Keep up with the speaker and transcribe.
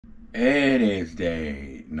It is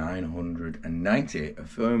day 990 of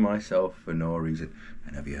filming myself for no reason.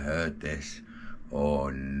 And have you heard this? Oh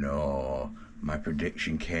no, my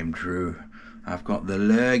prediction came true. I've got the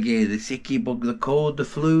lurgy, the sicky bug, the cold, the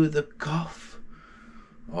flu, the cough.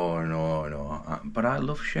 Oh no. But I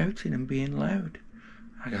love shouting and being loud.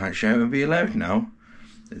 I can't shout and be loud now.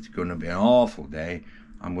 It's going to be an awful day.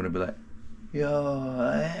 I'm going to be like,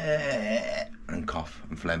 yo, and cough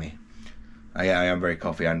and phlegmy. I am very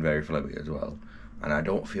coughy and very phlegmy as well. And I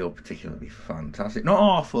don't feel particularly fantastic. Not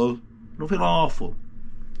awful. I don't feel awful.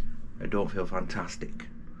 I don't feel fantastic.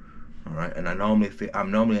 Alright, and I'm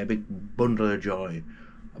normally a big bundle of joy.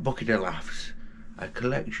 A bucket of laughs. A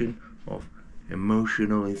collection of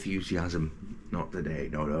emotional enthusiasm. Not today,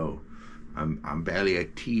 no. I'm barely a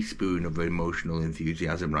teaspoon of emotional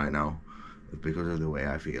enthusiasm right now. Because of the way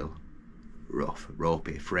I feel. Rough,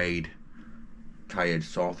 ropey, frayed, tired,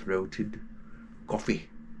 sore-throated. Coffee.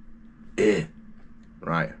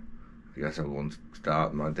 Right. I guess I'll go and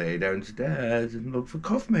start my day downstairs and look for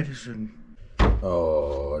cough medicine.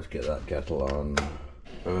 Oh, let's get that kettle on.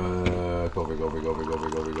 Coffee.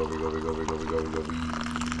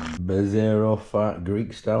 Zero fat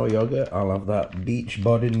Greek style yogurt. I'll have that beach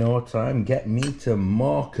bod in no time. Get me to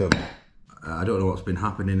Morecambe. I don't know what's been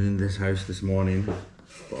happening in this house this morning,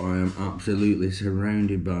 but I am absolutely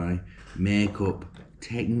surrounded by makeup,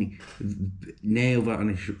 technique, nail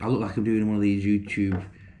varnish. I look like I'm doing one of these YouTube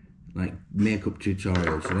like makeup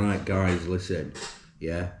tutorials. Right guys, listen,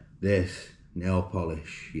 yeah, this nail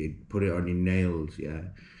polish, you put it on your nails, yeah,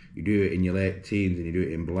 you do it in your late teens and you do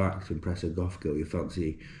it in black to impress a goth girl you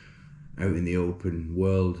fancy out in the open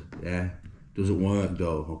world, yeah, doesn't work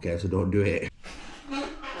though, okay, so don't do it.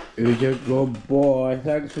 Who's a good boy?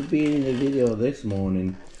 Thanks for being in the video this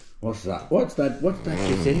morning. What's that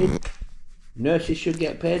you saying? Nurses should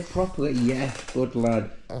get paid properly. Yes, good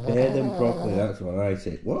lad. Pay them properly, that's what I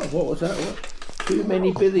say. What was that? What? Too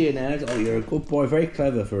many billionaires? Oh, you're a good boy. Very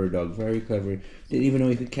clever for a dog. Very clever. Didn't even know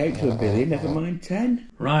you could count to a billion, never mind 10.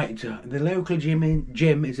 Right, the local gym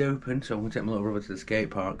is open, so I'm going to take my little brother to the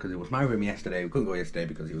skate park because it was my room yesterday. We couldn't go yesterday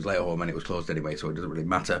because he was late home and it was closed anyway, so it doesn't really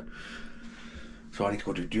matter. So I need to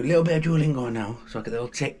go do a little bit of Duolingo now, so I get a little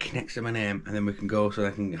tick next to my name, and then we can go so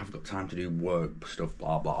I've got time to do work stuff,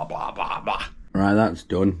 blah, blah, blah, blah, blah. Right, that's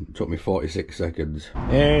done. It took me 46 seconds.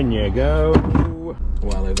 In you go.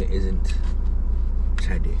 Well, if it isn't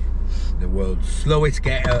Teddy, the world's slowest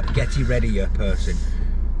getty readier person.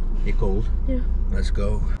 You cold? Yeah. Let's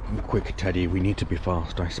go. Quick, Teddy, we need to be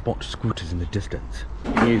fast. I spot scooters in the distance.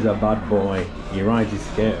 He's a bad boy. He rides his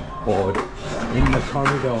skateboard in the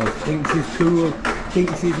corridors. Thinks he's cool.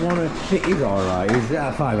 Thinks he's he's alright. He's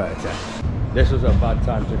 5 out of 10. This was a bad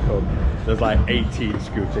time to come. There's like 18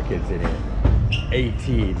 scooter kids in here.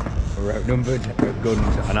 18. We're outnumbered,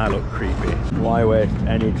 guns, and I look creepy. Why waste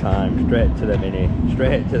any time? Straight to the mini.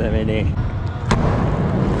 Straight to the mini.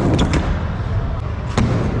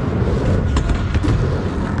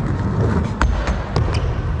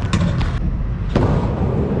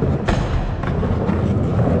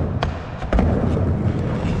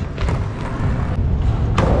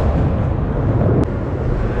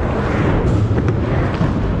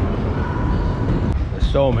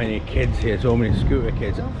 So many kids here, so many scooter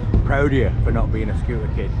kids. Proud of you for not being a scooter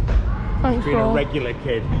kid. Thanks, being a regular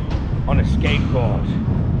kid on a skateboard.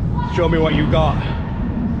 Show me what you got.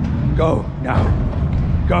 Go now.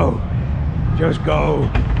 Go. Just go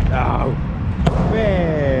now.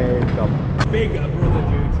 Big brother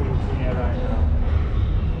duties here right now.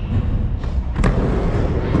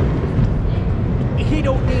 He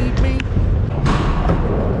don't need me.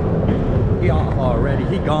 He off already.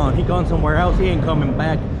 He gone somewhere else. He ain't coming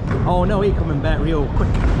back. Oh no, he coming back real quick.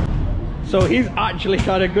 So he's actually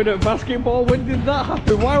kind of good at basketball. When did that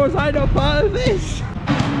happen? Why was I not part of this?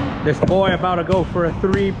 This boy about to go for a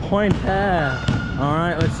 3-pointer. All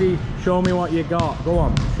right, let's see. Show me what you got. Go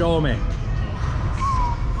on, show me.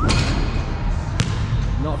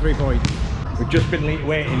 Not 3 points. We've just been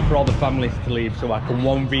waiting for all the families to leave so I can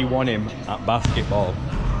 1v1 him at basketball.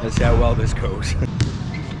 Let's see how well this goes.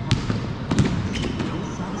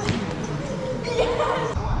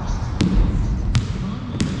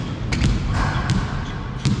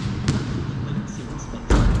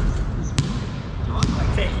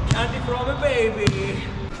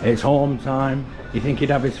 It's home time. You think he'd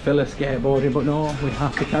have his fill of skateboarding, but no, we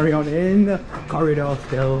have to carry on in the corridor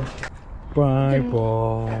still. Bye,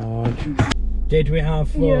 boy. Did we have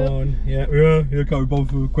fun? Yeah, can't be bothered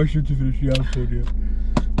for a question to finish. Yeah, fun,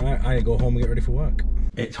 yeah. Right, I go home and get ready for work.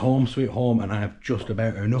 It's home sweet home, and I have just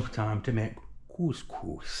about enough time to make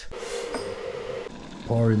couscous.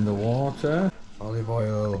 Pour in the water, olive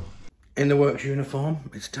oil, in the works uniform.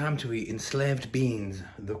 It's time to eat enslaved beans,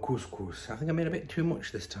 the couscous. I think I made a bit too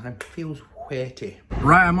much this time. Feels weighty.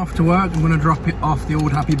 Right, I'm off to work. I'm going to drop it off, the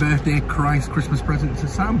old happy birthday Christ Christmas present to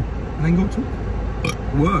Sam, and then go to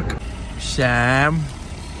work. Sam.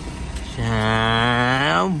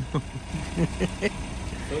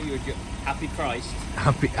 Thought you were happy Christ.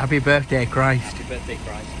 Happy birthday Christ. Happy birthday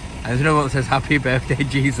Christ. I don't know what says happy birthday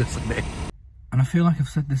Jesus on it. And I feel like I've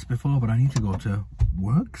said this before, but I need to go to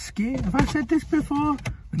work ski. Have I said this before?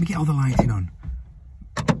 Let me get all the lighting on.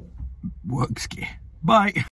 Work ski. Bye.